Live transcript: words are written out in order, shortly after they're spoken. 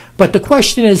But the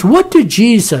question is, what did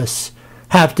Jesus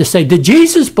have to say? Did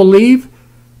Jesus believe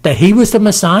that he was the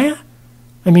Messiah?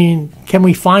 I mean, can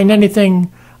we find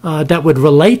anything that would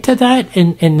relate to that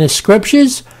in the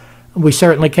scriptures? We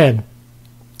certainly can.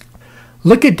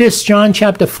 Look at this, John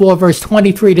chapter 4, verse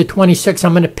 23 to 26.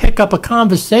 I'm going to pick up a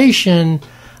conversation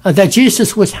that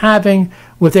Jesus was having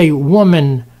with a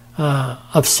woman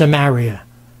of Samaria.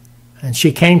 And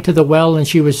she came to the well, and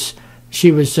she was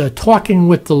talking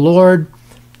with the Lord.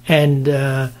 And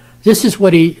this is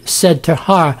what he said to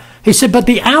her. He said, "But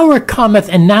the hour cometh,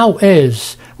 and now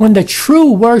is, when the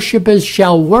true worshipers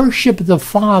shall worship the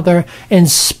Father in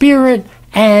spirit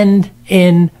and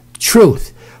in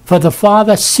truth. For the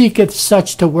Father seeketh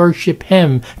such to worship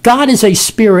him." God is a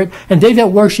spirit, and they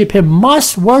that worship him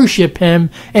must worship him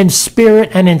in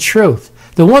spirit and in truth.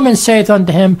 The woman saith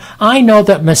unto him, "I know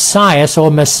that Messiah," so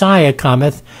Messiah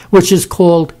cometh, which is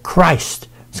called Christ.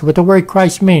 So what the word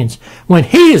Christ means. "When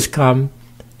he is come,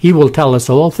 he will tell us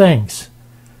all things."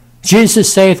 Jesus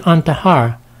saith unto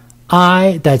her,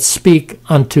 "I that speak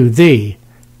unto thee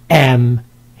am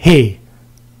he."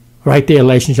 Right there,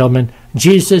 ladies and gentlemen,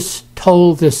 Jesus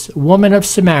told this woman of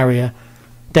Samaria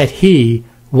that he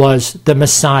was the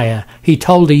Messiah. He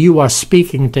told her, "You are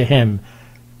speaking to him."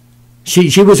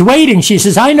 She was waiting. She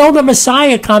says, "I know the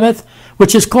Messiah cometh,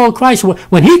 which is called Christ.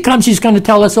 When he comes, he's going to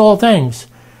tell us all things."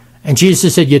 And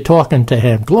Jesus said, "You're talking to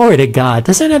him." Glory to God.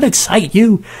 Doesn't that excite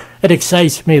you? It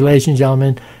excites me, ladies and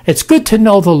gentlemen. It's good to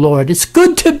know the Lord. It's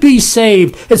good to be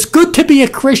saved. It's good to be a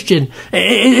Christian.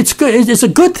 It's good. It's a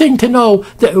good thing to know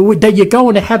that you're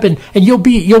going to heaven and you'll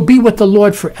be with the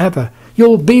Lord forever.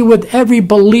 You'll be with every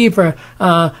believer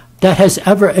that has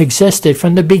ever existed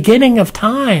from the beginning of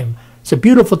time. It's a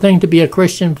beautiful thing to be a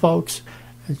Christian, folks.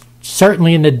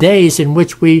 Certainly in the days in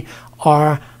which we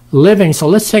are living. So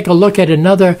let's take a look at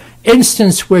another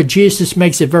instance where Jesus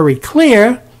makes it very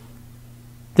clear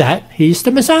that he's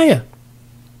the Messiah.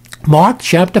 Mark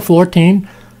chapter 14,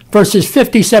 verses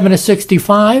 57 to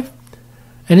 65.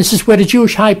 And this is where the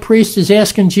Jewish high priest is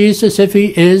asking Jesus if he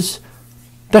is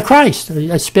the Christ.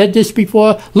 I said this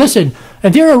before. Listen,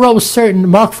 "And there arose certain,"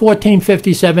 Mark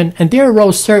 14:57, "and there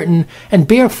arose certain and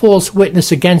bare false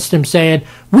witness against him, saying,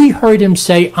 We heard him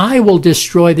say, I will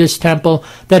destroy this temple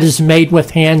that is made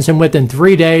with hands, and within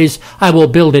 3 days I will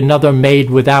build another made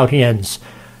without hands."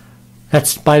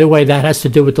 That's, by the way, that has to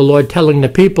do with the Lord telling the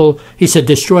people, he said,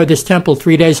 "Destroy this temple,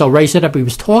 3 days I'll raise it up." He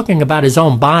was talking about his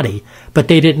own body, but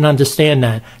they didn't understand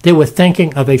that. They were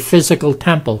thinking of a physical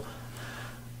temple.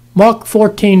 Mark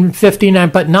 14:59,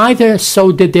 "But neither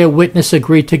so did their witness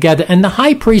agree together. And the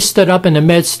high priest stood up in the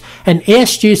midst and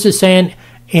asked Jesus, saying,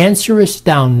 Answerest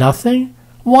thou nothing?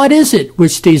 What is it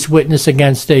which these witness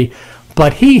against thee?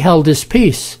 But he held his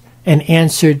peace and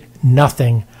answered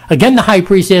nothing. Again the high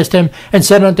priest asked him and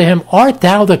said unto him, Art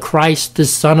thou the Christ, the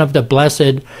Son of the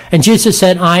Blessed? And Jesus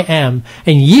said, I am.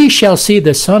 And ye shall see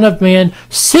the Son of Man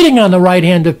sitting on the right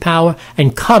hand of power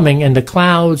and coming in the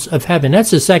clouds of heaven.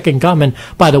 That's the second coming,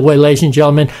 by the way, ladies and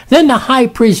gentlemen. Then the high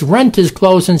priest rent his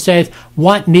clothes and saith,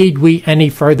 What need we any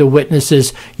further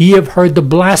witnesses? Ye have heard the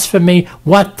blasphemy.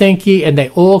 What think ye? And they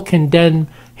all condemn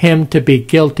him to be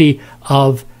guilty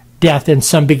of death. And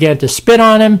some began to spit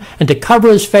on him, and to cover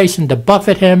his face, and to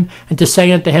buffet him, and to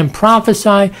say unto him,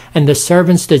 Prophesy. And the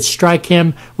servants did strike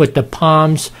him with the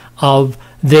palms of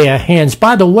their hands.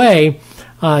 By the way,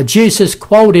 Jesus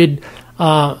quoted,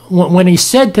 when he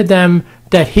said to them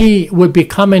that he would be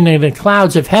coming in the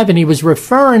clouds of heaven, he was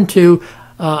referring to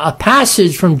a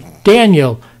passage from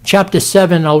Daniel chapter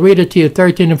 7, I'll read it to you,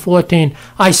 13 and 14.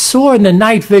 I saw in the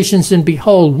night visions, and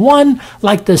behold, one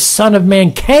like the Son of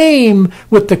Man came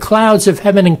with the clouds of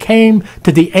heaven, and came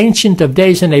to the Ancient of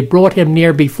Days, and they brought him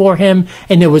near before him,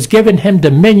 and there was given him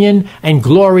dominion and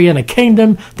glory and a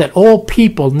kingdom, that all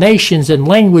people, nations, and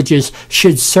languages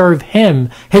should serve him.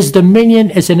 His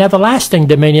dominion is an everlasting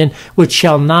dominion which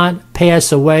shall not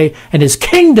pass away, and his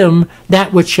kingdom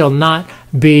that which shall not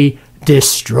be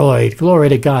destroyed. Glory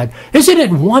to God. Isn't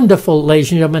it wonderful,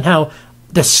 ladies and gentlemen, how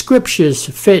the scriptures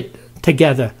fit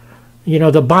together? You know,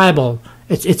 the Bible,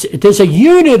 there's a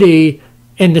unity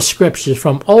in the scriptures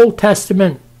from Old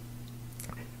Testament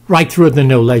right through the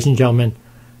New, ladies and gentlemen.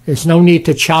 There's no need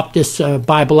to chop this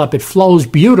Bible up. It flows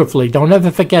beautifully. Don't ever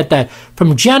forget that.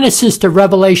 From Genesis to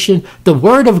Revelation, the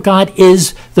Word of God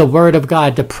is the Word of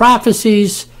God. The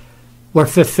prophecies were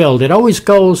fulfilled. It always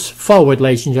goes forward,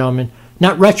 ladies and gentlemen.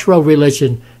 Not retro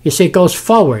religion. You see, it goes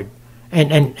forward.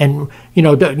 And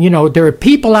There are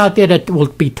people out there that will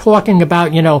be talking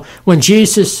about, when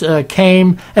Jesus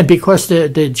came, and because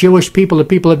the Jewish people, the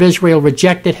people of Israel,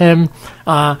 rejected him,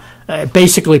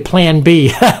 basically Plan B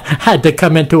had to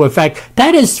come into effect.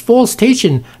 That is false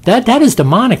teaching. That is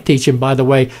demonic teaching, by the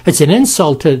way. It's an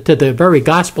insult to the very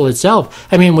gospel itself.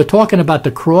 I mean, we're talking about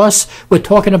the cross. We're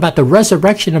talking about the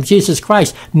resurrection of Jesus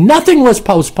Christ. Nothing was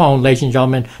postponed, ladies and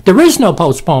gentlemen. There is no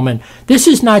postponement. This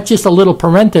is not just a little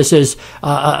parenthesis,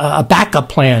 a backup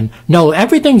plan. No,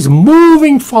 everything's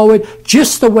moving forward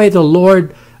just the way the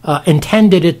Lord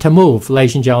intended it to move,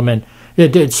 ladies and gentlemen.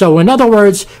 So in other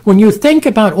words, when you think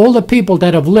about all the people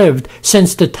that have lived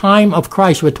since the time of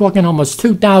Christ, we're talking almost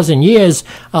 2,000 years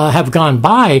have gone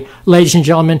by, ladies and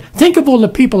gentlemen. Think of all the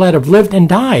people that have lived and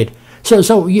died.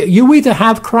 So you either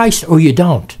have Christ or you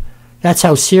don't. That's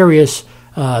how serious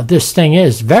this thing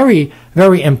is. Very,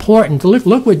 very important.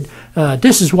 Look what,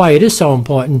 this is why it is so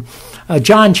important.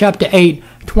 John chapter 8,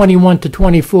 21 to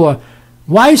 24.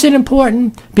 Why is it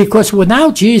important? Because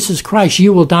without Jesus Christ,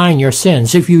 you will die in your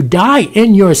sins. If you die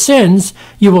in your sins,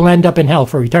 you will end up in hell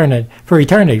for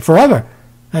eternity, forever.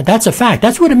 That's a fact.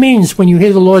 That's what it means when you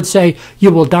hear the Lord say,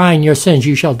 you will die in your sins.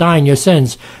 You shall die in your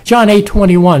sins. John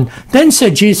 8:21. Then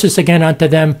said Jesus again unto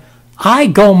them, I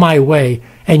go my way,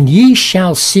 and ye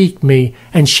shall seek me,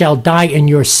 and shall die in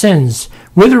your sins.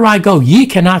 Whither I go, ye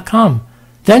cannot come.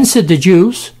 Then said the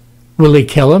Jews, will he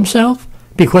kill himself?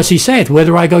 Because he saith,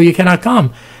 whither I go, ye cannot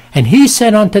come. And he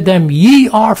said unto them, ye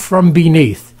are from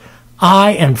beneath,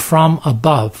 I am from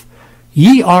above.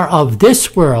 Ye are of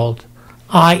this world,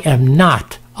 I am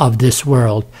not of this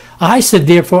world. I said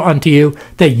therefore unto you,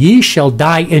 that ye shall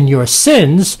die in your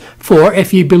sins, for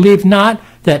if ye believe not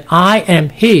that I am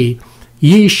he,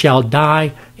 ye shall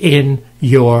die in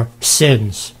your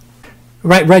sins.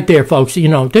 Right there, folks.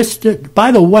 This,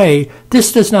 by the way,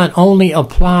 this does not only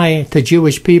apply to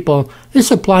Jewish people. This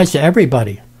applies to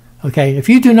everybody. Okay? If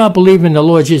you do not believe in the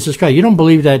Lord Jesus Christ, you don't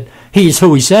believe that he's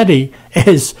who he said he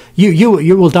is,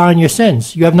 you will die in your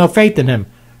sins. You have no faith in him.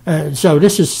 So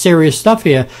this is serious stuff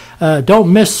here.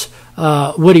 Don't miss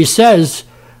what he says.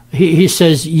 He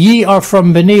says, ye are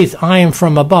from beneath, I am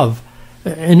from above.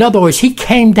 In other words, he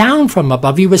came down from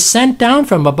above. He was sent down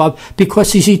from above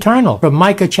because he's eternal. From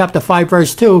Micah chapter 5,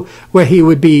 verse 2, where he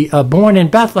would be born in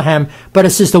Bethlehem. But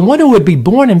it says the one who would be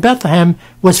born in Bethlehem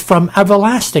was from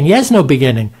everlasting. He has no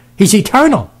beginning. He's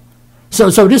eternal.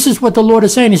 So this is what the Lord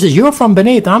is saying. He says, you're from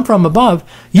beneath, I'm from above.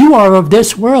 You are of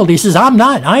this world. He says, I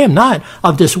am not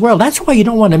of this world. That's why you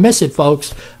don't want to miss it,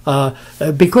 folks.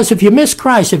 Because if you miss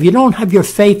Christ, if you don't have your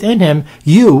faith in him,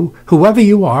 you, whoever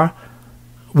you are,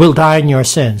 will die in your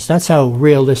sins. That's how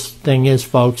real this thing is,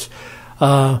 folks.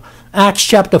 Acts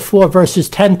chapter 4, verses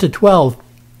 10 to 12.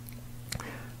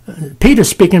 Peter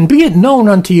speaking, be it known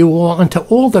unto you all, unto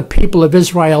all the people of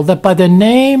Israel, that by the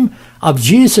name of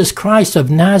Jesus Christ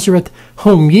of Nazareth,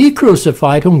 whom ye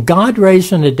crucified, whom God raised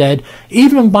from the dead,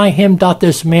 even by him doth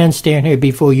this man stand here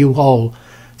before you whole.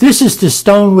 This is the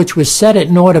stone which was set at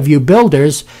naught of you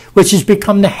builders, which has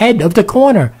become the head of the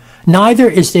corner. Neither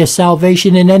is there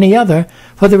salvation in any other,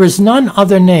 for there is none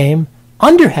other name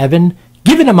under heaven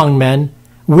given among men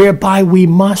whereby we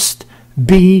must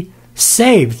be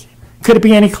saved. Could it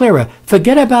be any clearer?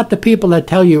 Forget about the people that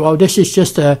tell you, oh, this is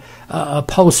just a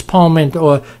postponement,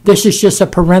 or this is just a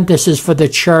parenthesis for the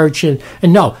church. And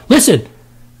no, listen,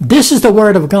 this is the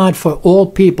word of God for all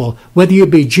people, whether you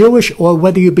be Jewish or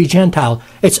whether you be Gentile.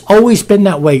 It's always been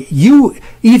that way. You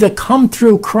either come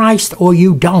through Christ or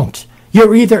you don't.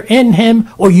 You're either in him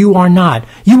or you are not.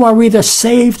 You are either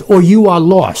saved or you are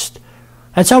lost.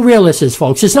 That's how real this is,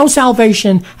 folks. There's no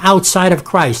salvation outside of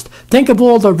Christ. Think of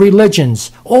all the religions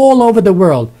all over the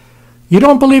world. You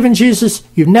don't believe in Jesus,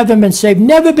 you've never been saved,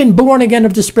 never been born again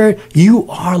of the Spirit, you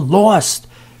are lost.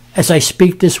 As I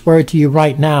speak this word to you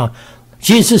right now,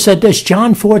 Jesus said this,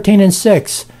 John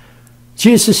 14:6.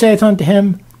 Jesus saith unto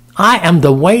him, I am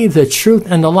the way, the truth,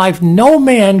 and the life. No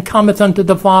man cometh unto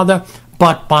the Father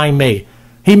but by me.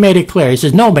 He made it clear. He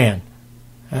says, no man.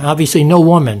 Obviously, no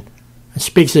woman. It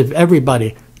speaks of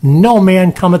everybody. No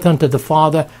man cometh unto the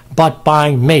Father but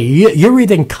by me. You're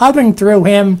either coming through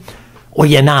him or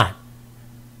you're not.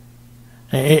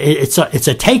 It's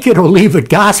a take it or leave it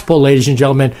gospel, ladies and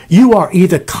gentlemen. You are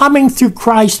either coming through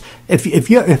Christ, if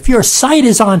your sight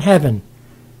is on heaven,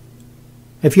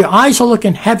 if your eyes are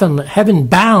looking heaven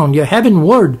bound, you're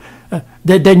heavenward,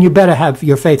 then you better have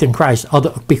your faith in Christ,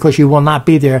 because you will not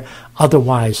be there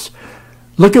otherwise.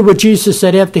 Look at what Jesus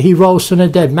said after he rose from the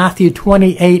dead. Matthew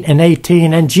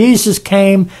 28:18. And Jesus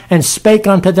came and spake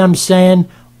unto them, saying,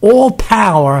 all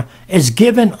power is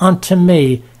given unto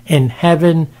me in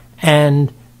heaven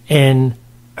and in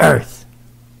earth.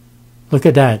 Look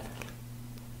at that.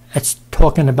 It's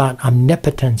talking about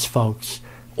omnipotence, folks.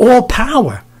 All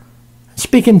power.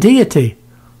 Speaking deity.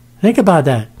 Think about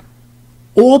that.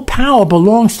 All power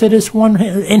belongs to this one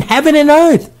in heaven and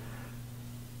earth.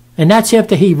 And that's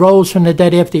after he rose from the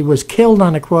dead, after he was killed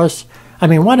on the cross. I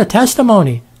mean, what a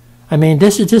testimony. I mean,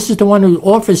 this is the one who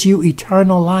offers you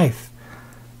eternal life.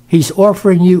 He's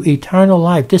offering you eternal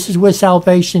life. This is where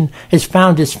salvation is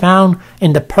found. It's found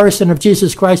in the person of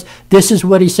Jesus Christ. This is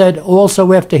what he said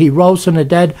also after he rose from the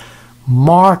dead.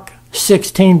 Mark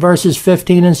 16, verses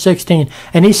 15 and 16.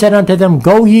 And he said unto them,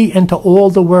 Go ye into all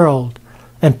the world,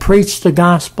 and preach the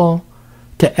gospel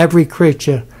to every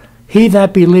creature. He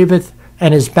that believeth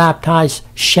and is baptized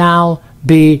shall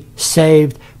be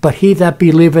saved, but he that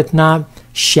believeth not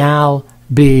shall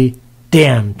be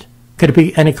damned. Could it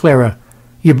be any clearer?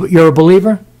 You're a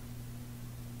believer,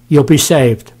 you'll be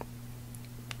saved.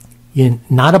 You're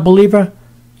not a believer,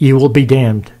 you will be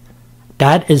damned.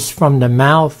 That is from the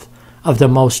mouth of the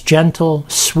most gentle,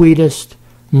 sweetest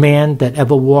man that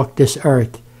ever walked this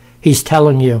earth. He's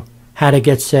telling you how to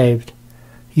get saved.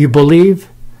 You believe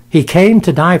he came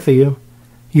to die for you.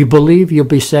 You believe you'll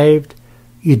be saved.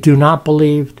 You do not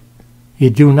believe.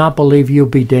 You do not believe you'll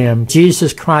be damned.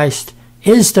 Jesus Christ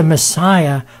is the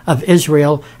Messiah of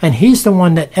Israel, and he's the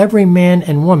one that every man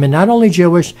and woman, not only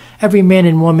Jewish, every man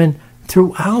and woman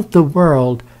throughout the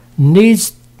world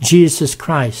needs Jesus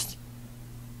Christ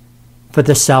for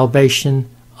the salvation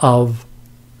of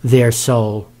their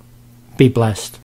soul. Be blessed.